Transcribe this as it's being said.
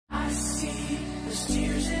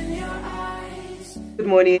Good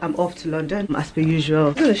morning, I'm off to London as per usual.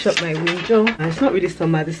 I'm gonna shut my window. It's not really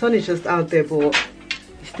summer, the sun is just out there, but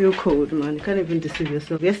it's still cold, man. You can't even deceive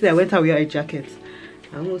yourself. Yesterday I went out without a jacket.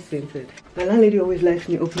 I almost fainted. My landlady always likes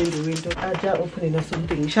me opening the window. I just open it or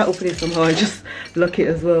something. You should open it somehow and just lock it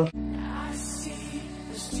as well.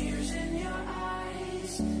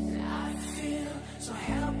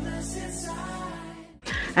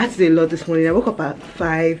 I had to do a lot this morning. I woke up at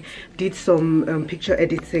 5, did some picture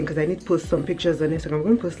editing because I need to post some pictures on Instagram. I'm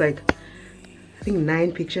going to post like, I think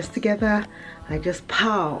 9 pictures together. I just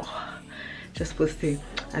posted,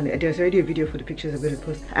 and there's already a video for the pictures I'm going to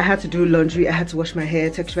post. I had to do laundry, I had to wash my hair,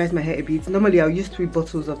 texturize my hair a bit. Normally I'll use 3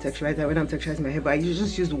 bottles of texturizer when I'm texturizing my hair, but I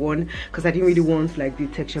just used 1 because I didn't really want like the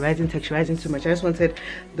texturizing too much. I just wanted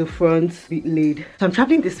the front bit laid. So I'm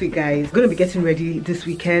traveling this week, guys. I'm going to be getting ready this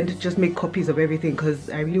weekend, just make copies of everything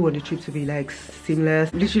because I really want the trip to be like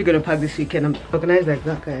seamless. I'm literally going to pack this weekend. I'm organized like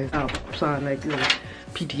that, guys. I'll plan like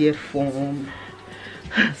PDF form,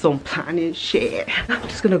 some planning shit. I'm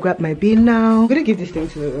just gonna grab my bin now. I'm gonna give this thing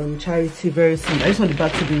to charity very soon. I just want the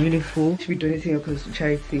bag to be really full. Should be donating your clothes to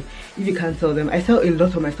charity. If you can't sell them, I sell a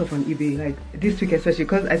lot of my stuff on eBay, like this week especially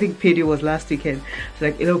because I think payday was last weekend. So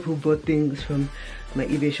like a lot of people bought things from my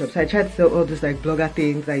eBay shop. So I tried to sell all these like blogger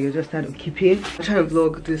things that you're just trying to keep in. I'm trying to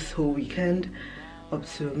vlog this whole weekend up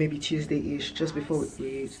to maybe Tuesday-ish, just before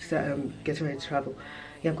we start getting ready to travel.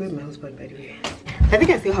 Yeah, I'm going with my husband, by the way. I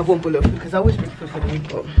think I still have 1 bowl of food because I always bring food for the week,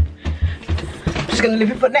 but I'm just gonna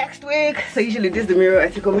leave it for next week. So usually this is the mirror I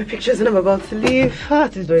take all my pictures and I'm about to leave.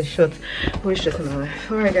 It is very short. Very stressing my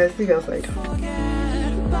life. Alright guys, see you outside.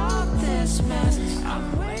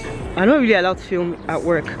 I'm not really allowed to film at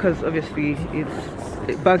work because obviously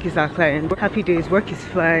bank is our client. Happy days, work is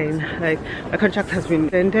fine. Like my contract has been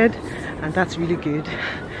ended and that's really good.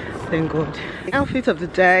 Thank God. Outfit of the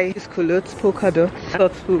day is culottes, polka dots,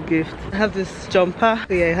 thoughtful gift. I have this jumper.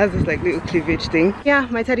 So yeah, it has this like little cleavage thing. Yeah,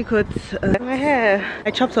 my teddy coats. My hair.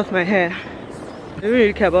 I chopped off my hair. I don't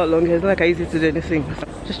really care about long hair. It's not like I use it to do anything.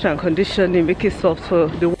 Just try and condition it, make it soft for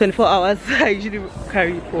the 24 hours I usually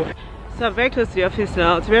carry it for. So I'm very close to the office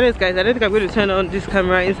now. To be honest, guys, I don't think I'm going to turn on this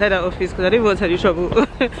camera inside the office because I don't want to tell you trouble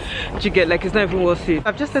you get, like it's not even worth it.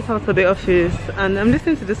 I've just set out for the office and I'm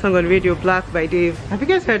listening to this song on radio, Black by Dave. Have you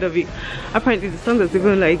guys heard of it? Apparently the song has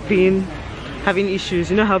even like been having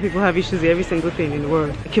issues. You know how people have issues with every single thing in the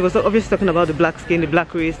world. Like, he was obviously talking about the black skin, the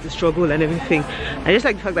black race, the struggle and everything. I just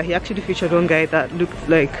like the fact that he actually featured one guy that looked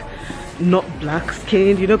like not black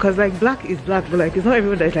skinned, you know, because like black is black, but like it's not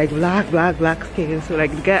everyone that's like black skin. So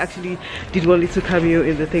like the guy actually did one little cameo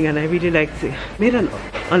in the thing and I really liked it. Made an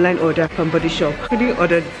online order from Body Shop. Really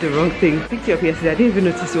ordered the wrong thing. Picked it up yesterday. I didn't even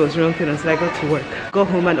notice it was the wrong thing until I got to work. Got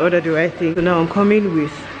home and ordered the right thing. So now I'm coming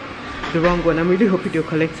with the wrong one. I'm really hoping they'll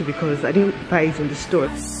collect it because I didn't buy it in the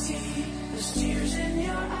store.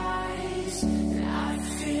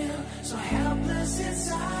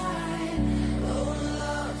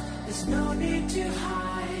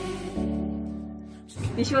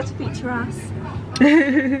 Be sure to feature us.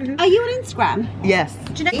 Are you on Instagram? Yes.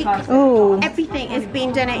 Do you know? Oh. Everything is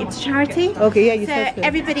being donated to charity. Okay, yeah, you said so.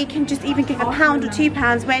 Everybody can just even give £1 or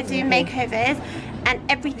 £2. We're doing makeovers. And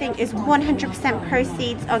everything is 100%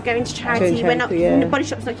 proceeds are going to charity. We're not, the Body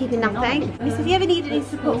Shop's not keeping nothing. So if you ever need any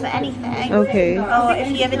support for anything, okay, or if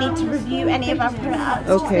you ever need to review any of our products,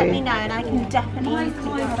 just let me know and I can definitely speak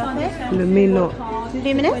to our office.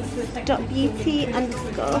 Luminous.beauty_.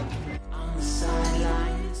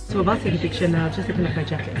 So we're about to take a picture now, just looking at my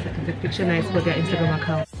jacket so I can take a picture nice for their Instagram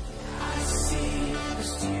account.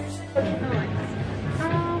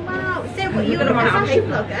 What, you're a fashion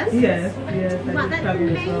blogger? Yes. Wow, that's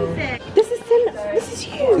amazing. This is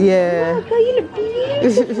you. Yeah. Wow, girl, you look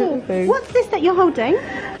beautiful. What's this that you're holding?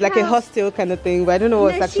 Like a hostel kind of thing, but I don't know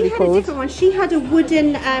what's actually called. She had a different one. She had a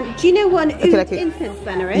wooden, do you know what an incense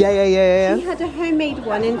burner is? Yeah. She had a homemade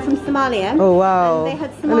one from Somalia. Oh wow. And they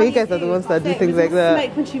had I know you guys are the ones that do things like that.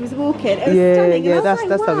 Smoke when she was walking. It was stunning. Yeah, that's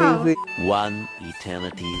amazing. One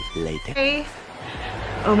eternity later. Hey,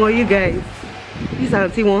 you guys. This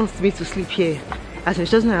auntie wants me to sleep here. As she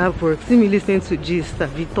doesn't have work. See me listening to gist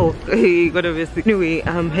that we talk. Hey, God obviously. Anyway,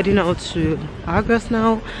 I'm heading out to Argos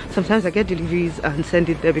now. Sometimes I get deliveries and send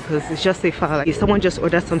it there because it's just safer. Like if someone just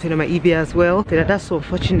ordered something on my eBay as well, then that's so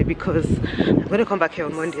unfortunate because I'm gonna come back here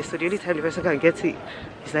on Monday. So the only time the person can get it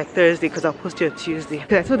is like Thursday because I'll post it on Tuesday.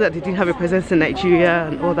 Because I told her that they didn't have a presence in Nigeria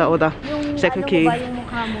and all that. She's like, okay,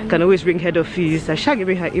 can always bring head office. I shall give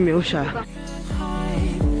me her email, Sha.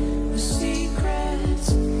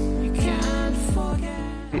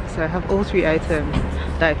 So I have all 3 items.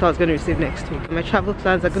 that I thought I was going to receive next week. My travel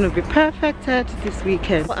plans are going to be perfected this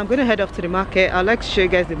weekend. I'm going to head off to the market. I'd like to show you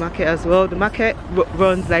guys the market as well. The market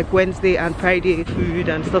runs like Wednesday and Friday, food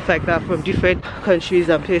and stuff like that from different countries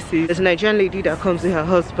and places. There's a Nigerian lady that comes with her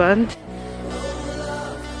husband.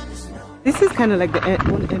 This is kind of like the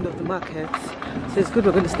one end of the market, so it's good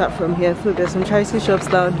we're going to start from here. So there's some charity shops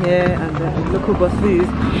down here and then local buses.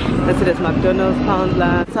 Let's see, there's McDonald's,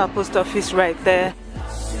 Poundland, it's our post office right there.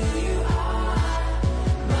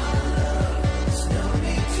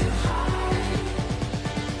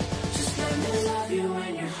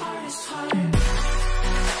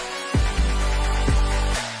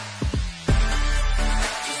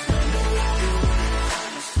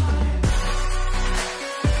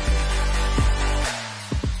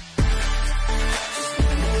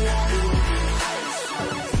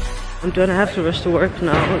 I'm done. I have to rush to work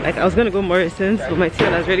now. Like, I was gonna go Morrison's, but my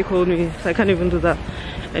TL has really called me, so I can't even do that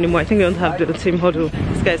anymore. I think they don't have the team huddle.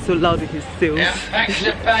 This guy's so loud with his sales.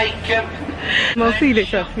 I'll see you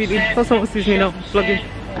later, really. Before someone sees me now, vlogging.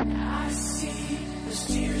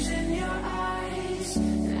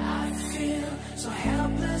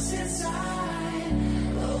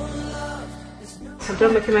 I'm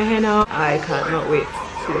done making my hair now. I cannot wait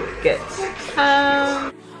to get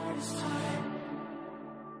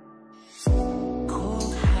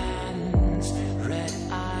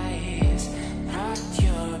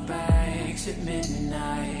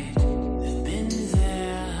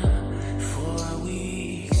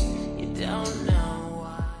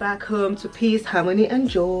back home to peace, harmony and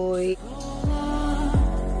joy.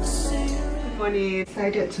 I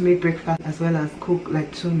decided to make breakfast as well as cook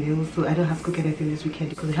like 2 meals, so I don't have to cook anything this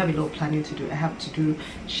weekend because I have a lot of planning to do. I have to do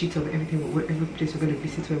sheets of everything, every place we're going to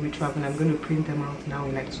visit when we travel. I'm going to print them out now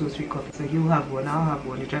in like 2 or 3 copies. So he'll have one, I'll have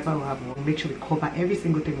one, the driver will have one. Make sure we cover every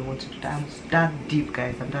single thing we want to do. I'm that deep,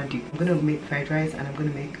 guys. I'm that deep. I'm going to make fried rice and I'm going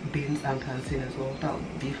to make beans and plantain as well. That will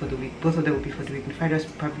be for the week. Both of them will be for the week. The fried rice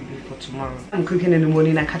will probably be for tomorrow. I'm cooking in the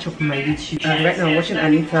morning. I catch up with my YouTube. Right now I'm watching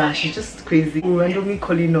Anita. She's just crazy. We're randomly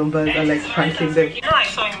calling numbers and like pranking them. You know, I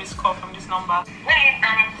saw a missed call from this number. Where is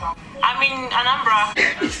Anambra? I'm in Anambra.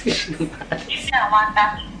 You see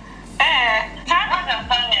Awanda? What's your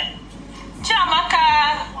surname? Chiamaka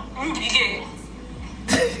Ngige.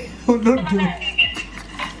 Oh, not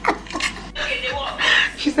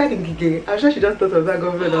She said Ngige. I'm sure she just thought of that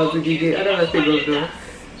governor as Ngige. I never say governor.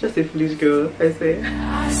 Just a foolish girl, I say.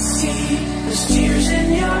 I see those tears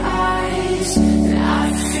in your eyes, and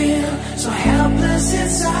I feel so helpless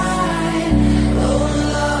inside. Oh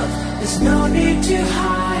love, there's no need to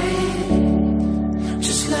hide.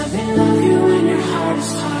 Just let me love you when your heart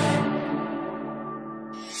is hard.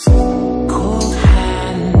 Cold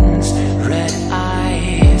hands, red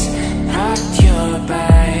eyes, packed your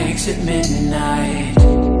bags at midnight.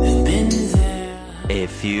 We've been there. A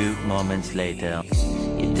few moments later.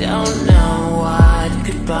 You don't know what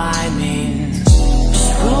goodbye means.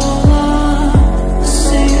 Just roll up a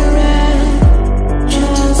cigarette.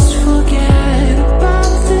 Just forget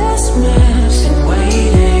about this mess. And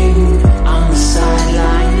waiting on the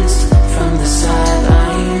sidelines, from the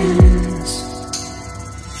sidelines.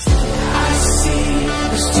 I see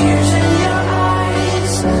those tears in your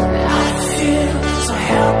eyes. I feel so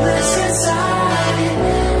helpless inside.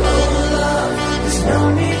 Oh love, there's no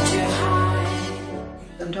need to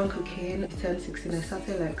hide. I'm done cooking. It's 10:16. I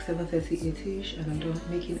started like 7:30, 8ish, and I'm done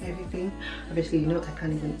making everything. Obviously, you know I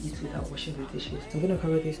can't even eat without washing the dishes. I'm gonna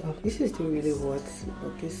cover this up. This is still really hot,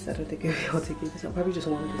 but this I don't think it'll be hot again. So I'll probably just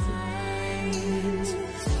want to see.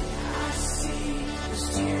 I see those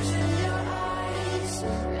tears in your eyes.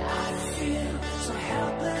 I feel so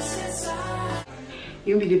helpless inside.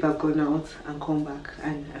 You won't believe I've gone out and come back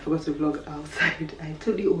and I forgot to vlog outside. I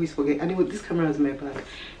totally always forget. Anyway, this camera is in my bag.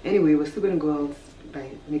 Anyway, we're still gonna go out by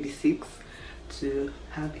maybe 6 to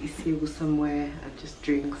have isiego somewhere and just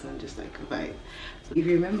drinks and just like a vibe. So if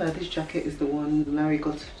you remember, this jacket is the one Larry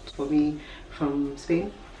got for me from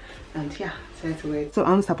Spain, and yeah, so I had to wait. So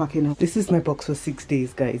I'm start packing up. This is my box for 6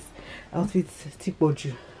 days, guys. Outfits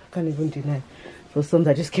Tikboju, can't even deny. For some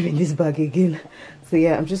that just came in this bag again. So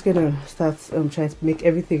yeah, I'm just gonna start trying to make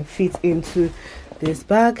everything fit into this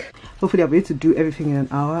bag. Hopefully I'll be able to do everything in an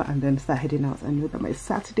hour and then start heading out. I know that my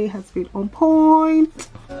Saturday has been on point.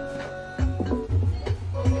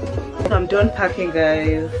 So I'm done packing,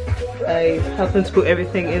 guys. I happened to put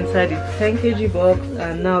everything inside the 10 kg box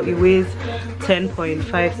and now it weighs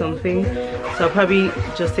 10.5 something. So I'll probably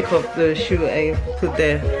just take off the shoe I put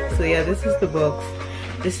there. So yeah, this is the box.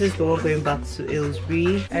 This is the one going back to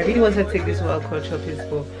Aylesbury. I really wanted to take this Wild Culture piece,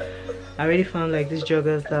 but I already found like these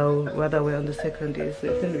joggers that were on the second day, so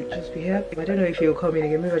it's gonna just be here. I don't know if you'll come in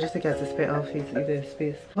again. Maybe I'll just take it as a spare outfit if there's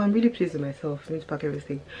space. But I'm really pleased with myself. I'm going to pack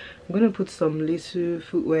everything. I'm gonna put some little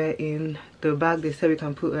footwear in the bag. They said we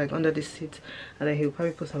can put like under the seat, and then he'll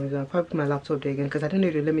probably put some. I'll probably put my laptop there again because I don't know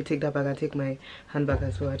if they'll let me take that bag and take my handbag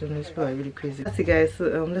as well. I don't know. It's probably really crazy. That's it, guys.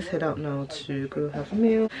 So let's head out now to go have a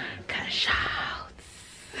meal. Cash out.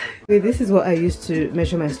 Okay, this is what I used to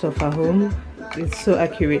measure my stuff at home. It's so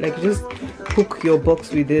accurate. Like, you just hook your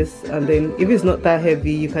box with this, and then if it's not that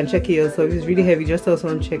heavy, you can check it yourself. If it's really heavy, just tell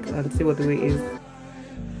someone check and see what the weight is.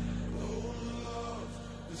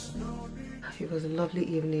 It was a lovely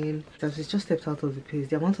evening. As we just stepped out of the place,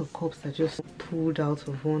 the amount of cups that just pulled out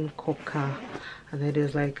of one cop car, and then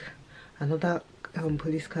there's like another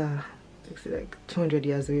police car like 200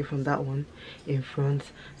 yards away from that one in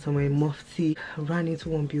front. Somewhere in Mufti ran into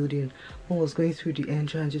one building. One was going through the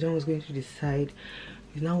entrance, the other one was going through the side.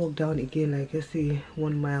 You now walk down again, like let's say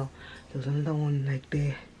 1 mile. There was another one like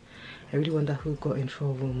there. I really wonder who got in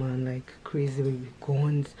trouble, man. Like crazy with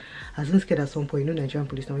guns. I was even scared at some point. You know, Nigerian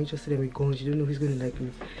police now, you just see them with guns, you don't know who's going to like be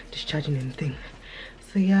discharging anything.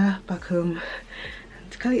 So yeah, back home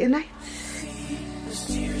and call it a night.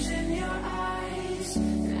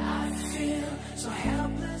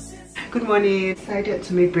 Good morning. Decided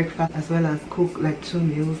to make breakfast as well as cook like 2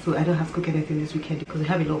 meals, so I don't have to cook anything this weekend because I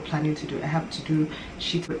have a lot of planning to do. I have to do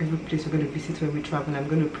sheets for every place we're going to visit when we travel. I'm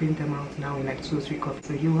going to print them out now in like 2 or 3 copies.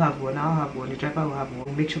 So you'll have one, I'll have one, the driver will have one.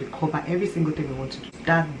 We'll make sure we cover every single thing we want to do.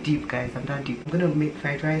 That deep, guys. I'm that deep. I'm going to make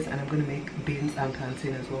fried rice and I'm going to make beans and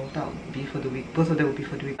plantain as well. That'll be for the week. Both of them will be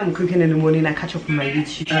for the week. I'm cooking in the morning. I catch up with my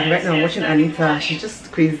YouTube. Right now I'm watching Anita. She's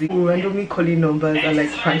just crazy. Randomly calling numbers and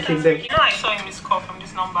like pranking them. You know, I saw him this call from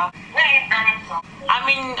this number. Where are you coming from? I'm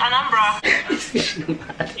in Anambra.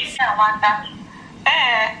 You say Wanda?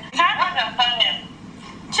 What's your phone name?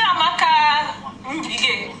 Chiamaka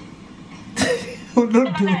Ngige. Oh, not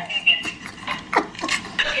do.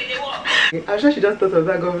 I'm sure she just thought of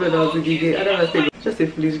that government as a gigi. I never say just a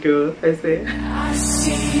foolish girl, I say. I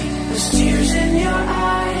see those tears in your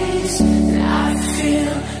eyes, and I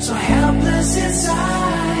feel so helpless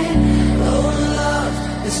inside. Oh love,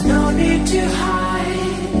 there's no need to hide.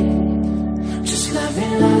 Just let me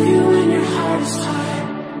love you when your heart is tired.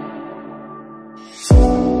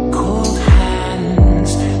 Cold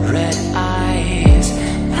hands, red eyes,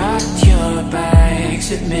 packed your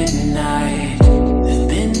bags at midnight. We've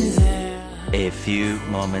been there. A few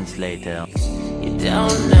moments later. You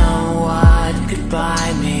don't know what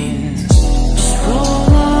goodbye means. Just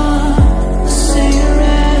roll up a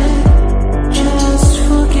cigarette. Just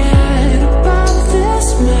forget about this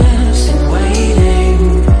mess. And waiting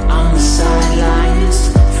on the sidelines,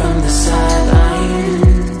 from the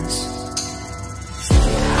sidelines.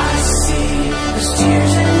 I see those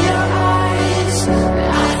tears in your eyes, and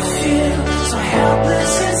I feel so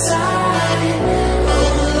helpless inside. Oh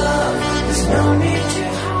love, there's no need to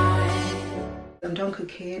hide. I'm done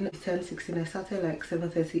cooking. It's 10:16. I started like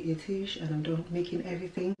 7:30, 8ish, and I'm done making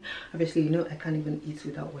everything. Obviously, you know I can't even eat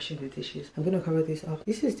without washing the dishes. I'm gonna cover this up.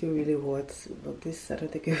 This is still really hot, but this I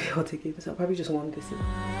don't think it'll be hot again, so I'll probably just warm this in.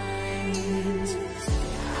 I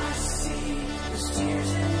see those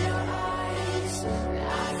tears in your eyes, and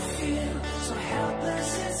I feel so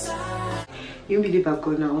helpless inside. You won't believe I've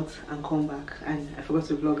gone out and come back and I forgot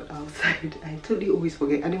to vlog outside. I totally always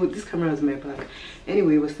forget. Anyway, this camera is in my bag.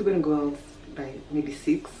 Anyway, we're still gonna go out by maybe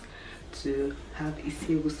 6 to have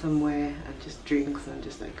isiu somewhere and just drinks and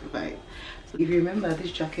just like a vibe. So if you remember,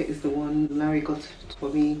 this jacket is the one Larry got for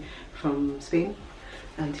me from Spain,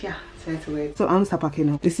 and yeah, so I had to wear it. So I'm start packing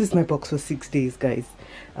up. This is my box for 6 days, guys.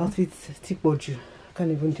 Outfits Tikboju,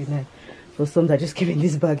 can't even deny. For some that just came in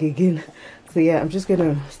this bag again. So yeah, I'm just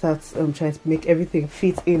gonna start trying to make everything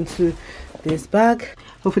fit into this bag.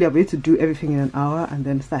 Hopefully I'll be able to do everything in an hour and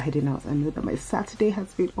then start heading out. I know that my Saturday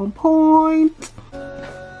has been on point. So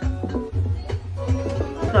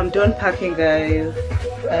I'm done packing, guys.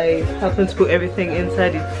 I happened to put everything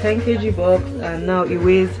inside the 10 kg box and now it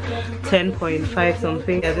weighs 10.5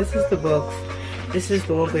 something. Yeah, this is the box. This is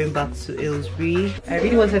the one going back to Aylesbury. I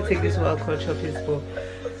really wanted to take this while culture piece, but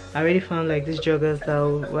I already found like these joggers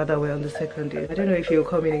that were on the second day. I don't know if you'll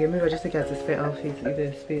come in again. Maybe I'll just take it as a spare outfit if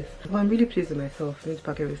there's space. But I'm really pleased with myself. I need to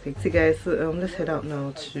pack everything. So guys, so, let's head out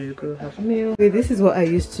now to go have a meal. Okay, this is what I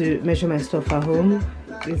used to measure my stuff at home.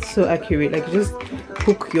 It's so accurate. Like, you just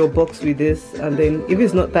hook your box with this, and then if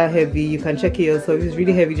it's not that heavy, you can check it yourself. If it's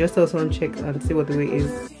really heavy, just tell someone check and see what the weight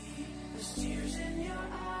is.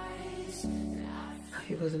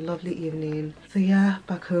 It was a lovely evening. So yeah,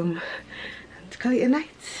 back home and call it a night.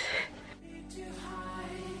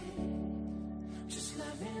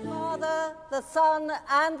 Mother Father, the Son,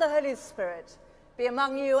 and the Holy Spirit be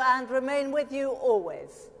among you and remain with you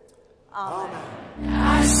always. Amen.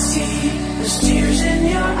 I see those tears in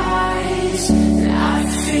your eyes, and I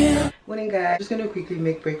feel. Morning guys, just gonna quickly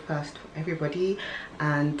make breakfast for everybody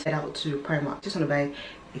and head out to Primark. Just wanna buy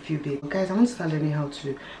a few bits. Guys, I want to start learning how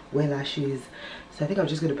to wear lashes, so I think I'm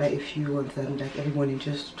just gonna buy a few ones and like every morning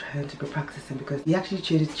just trying to be practicing, because it actually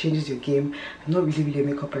changes your game. I'm not really a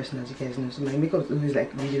makeup person, as you guys know, so my makeup is always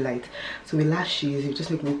like really light, so with lashes it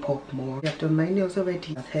just makes me pop more. I've done my nails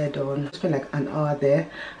already, hair done. I spent like an hour there,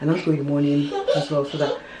 and I'll go in the morning as well, so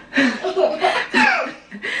that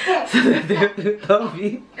so that they will love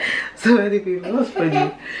me. So many people, that's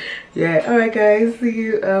funny. Yeah, alright guys, see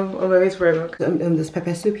you on my way to Primark. There's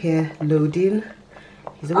pepper soup here loading.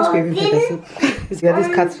 He's always craving pepper soup. He's got this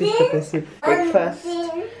catfish pepper soup. Breakfast,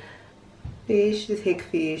 fish, this hake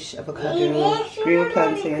fish, avocado, grilled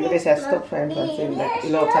plantain. Basically I stopped frying plantain like a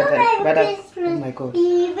lot of times, like rather, oh my god,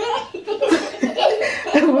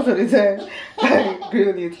 most of the time I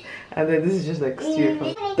grill it, and then this is just like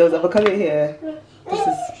stew. There's avocado here. This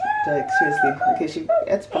is like seriously, okay, she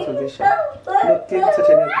ate part of this shot. No, didn't touch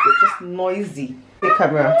any of it, just noisy. Take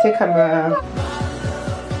camera, take camera.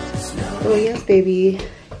 Oh yes baby.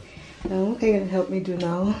 Now what are you gonna help me do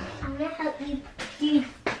now? I'm gonna help you do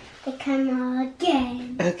the camera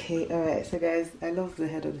again. Okay, alright, so guys, I love the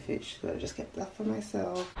head of the fish, so I just kept that for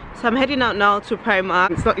myself. So I'm heading out now to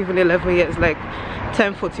Primark. It's not even 11 yet, it's like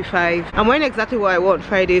 10:45. I'm wearing exactly what I want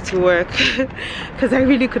Friday to work because I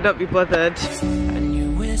really could not be bothered. And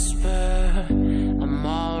you whisper, I'm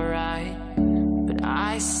alright, but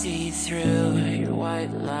I see through your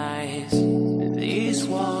white lies. These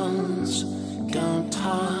walls don't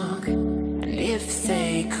talk, and if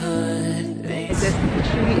they could, they. There's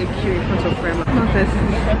literally a queue in front of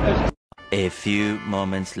Primark. A few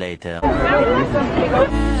moments later.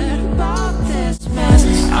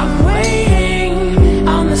 I'm waiting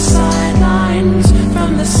on the sidelines,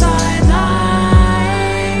 from the sidelines.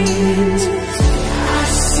 I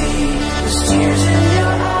see those tears in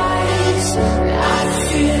your eyes, I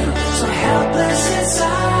feel so helpless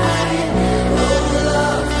inside. Oh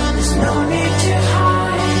love, there's no need to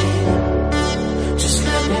hide. Just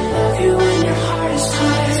let me love you when your heart is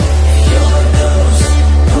tired. Your ghost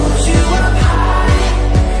pulls you up high,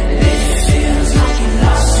 and it feels like you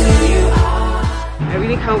lost who you are. I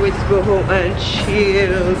really can't wait to go home and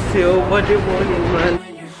chill till Monday morning, man.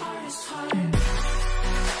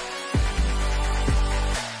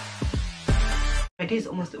 My day is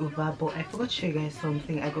almost over, but I forgot to show you guys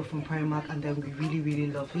something I got from Primark, and then we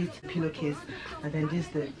really love it. Pillowcase, and then this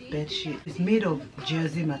is the bed sheet. It's made of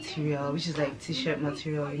jersey material, which is like t-shirt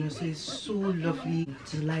material, you know, so it's so lovely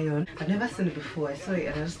to lie on. I've never seen it before. I saw it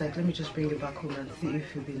and I was like, let me just bring it back home and see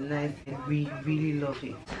if it'll be nice. I really love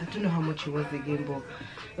it. I don't know how much it was again, but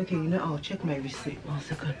okay, you know, I'll check my receipt 1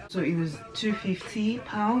 second. So it was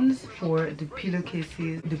 £250 for the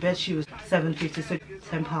pillowcases. The bed sheet was £7.50, so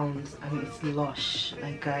 £10. I mean, it's lush.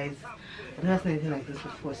 Like guys, I've never seen anything like this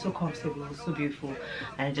before. It's so comfortable, so beautiful,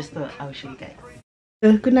 and I just thought I'll show you guys.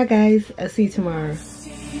 So good night guys, I'll see you tomorrow.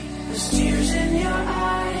 There's tears in your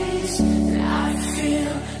eyes, and I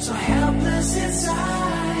feel so helpless inside.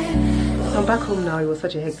 So I'm back home now. It was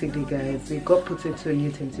such a hectic day, guys. We got put into a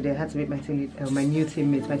new team today. I had to meet my new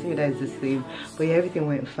teammates. My teammate is the same, but yeah, everything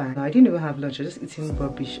went fine. I didn't even have lunch. I was just eating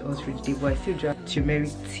rubbish all through the day, but I still drank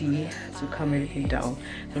turmeric tea to calm everything down.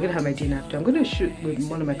 So I'm gonna have my dinner after. I'm gonna shoot with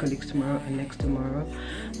one of my colleagues tomorrow and next tomorrow.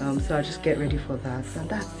 So I'll just get ready for that. And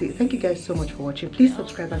that's it. Thank you guys so much for watching. Please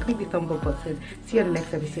subscribe and click the thumb up button. See you on the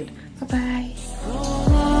next episode. Bye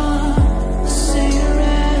bye.